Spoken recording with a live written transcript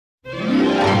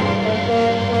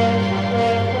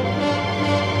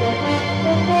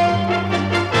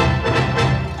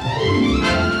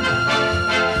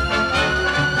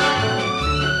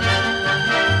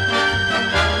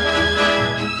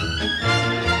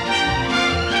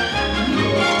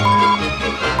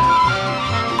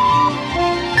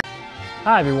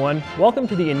Hi everyone, welcome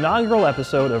to the inaugural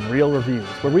episode of Real Reviews,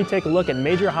 where we take a look at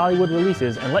major Hollywood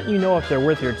releases and let you know if they're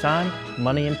worth your time,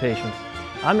 money, and patience.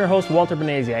 I'm your host, Walter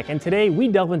Banasiak, and today we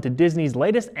delve into Disney's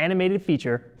latest animated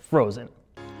feature, Frozen.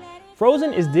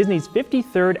 Frozen is Disney's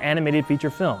 53rd animated feature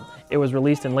film. It was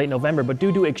released in late November, but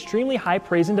due to extremely high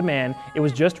praise and demand, it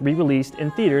was just re-released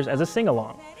in theaters as a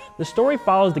sing-along. The story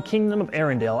follows the kingdom of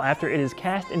Arendelle after it is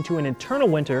cast into an eternal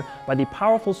winter by the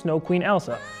powerful Snow Queen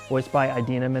Elsa, voiced by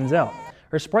Idina Menzel.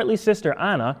 Her sprightly sister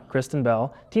Anna, Kristen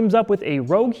Bell, teams up with a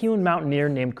rogue-hewn mountaineer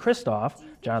named Kristoff,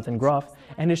 Jonathan Groff,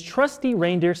 and his trusty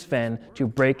reindeer Sven to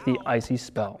break the icy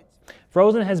spell.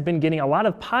 Frozen has been getting a lot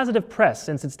of positive press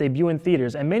since its debut in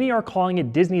theaters, and many are calling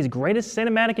it Disney's greatest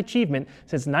cinematic achievement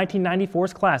since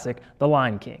 1994's classic, The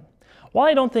Lion King. While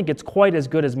I don't think it's quite as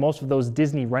good as most of those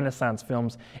Disney Renaissance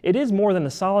films, it is more than a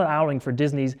solid outing for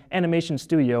Disney's animation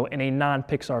studio in a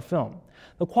non-Pixar film.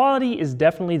 The quality is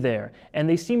definitely there, and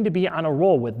they seem to be on a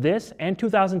roll with this and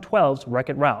 2012's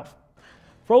Wreck-It Ralph.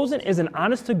 Frozen is an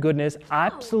honest-to-goodness,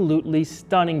 absolutely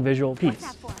stunning visual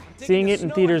piece. Seeing it in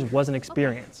theaters was an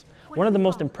experience. One of the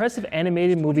most impressive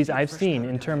animated movies I've seen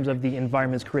in terms of the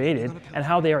environments created and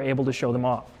how they are able to show them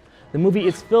off. The movie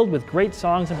is filled with great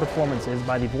songs and performances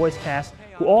by the voice cast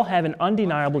who all have an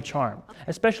undeniable charm,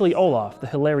 especially Olaf, the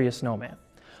hilarious snowman.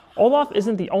 Olaf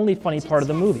isn't the only funny part of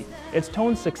the movie. Its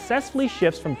tone successfully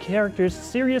shifts from characters'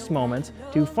 serious moments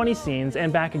to funny scenes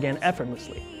and back again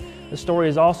effortlessly. The story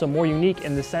is also more unique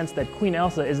in the sense that Queen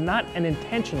Elsa is not an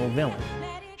intentional villain.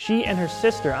 She and her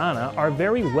sister Anna are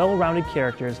very well-rounded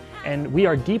characters, and we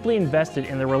are deeply invested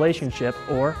in their relationship,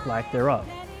 or lack thereof.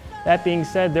 That being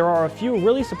said, there are a few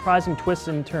really surprising twists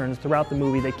and turns throughout the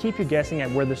movie that keep you guessing at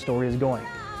where the story is going.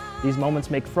 These moments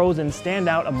make Frozen stand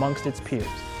out amongst its peers.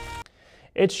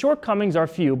 Its shortcomings are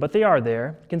few, but they are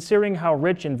there. Considering how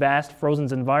rich and vast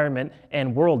Frozen's environment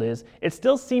and world is, it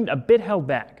still seemed a bit held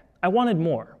back. I wanted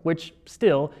more, which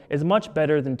still is much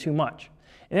better than too much.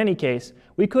 In any case,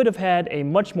 we could have had a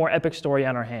much more epic story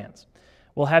on our hands.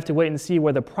 We'll have to wait and see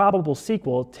where the probable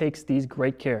sequel takes these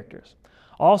great characters.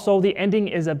 Also, the ending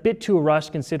is a bit too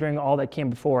rushed considering all that came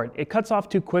before it. It cuts off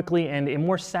too quickly, and a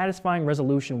more satisfying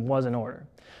resolution was in order.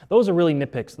 Those are really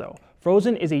nitpicks though.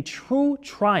 Frozen is a true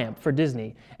triumph for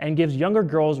Disney and gives younger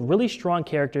girls really strong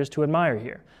characters to admire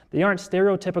here. They aren't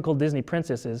stereotypical Disney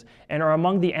princesses and are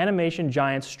among the animation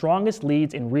giant's strongest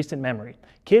leads in recent memory.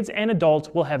 Kids and adults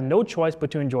will have no choice but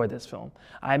to enjoy this film.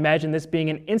 I imagine this being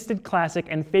an instant classic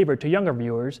and favorite to younger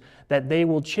viewers that they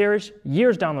will cherish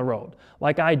years down the road,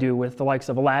 like I do with the likes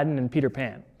of Aladdin and Peter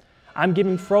Pan. I'm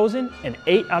giving Frozen an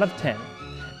 8 out of 10.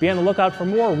 Be on the lookout for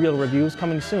more real reviews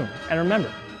coming soon. And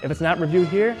remember, if it's not reviewed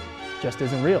here, it just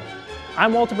isn't real.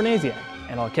 I'm Walter Banasiak,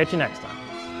 and I'll catch you next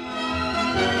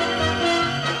time.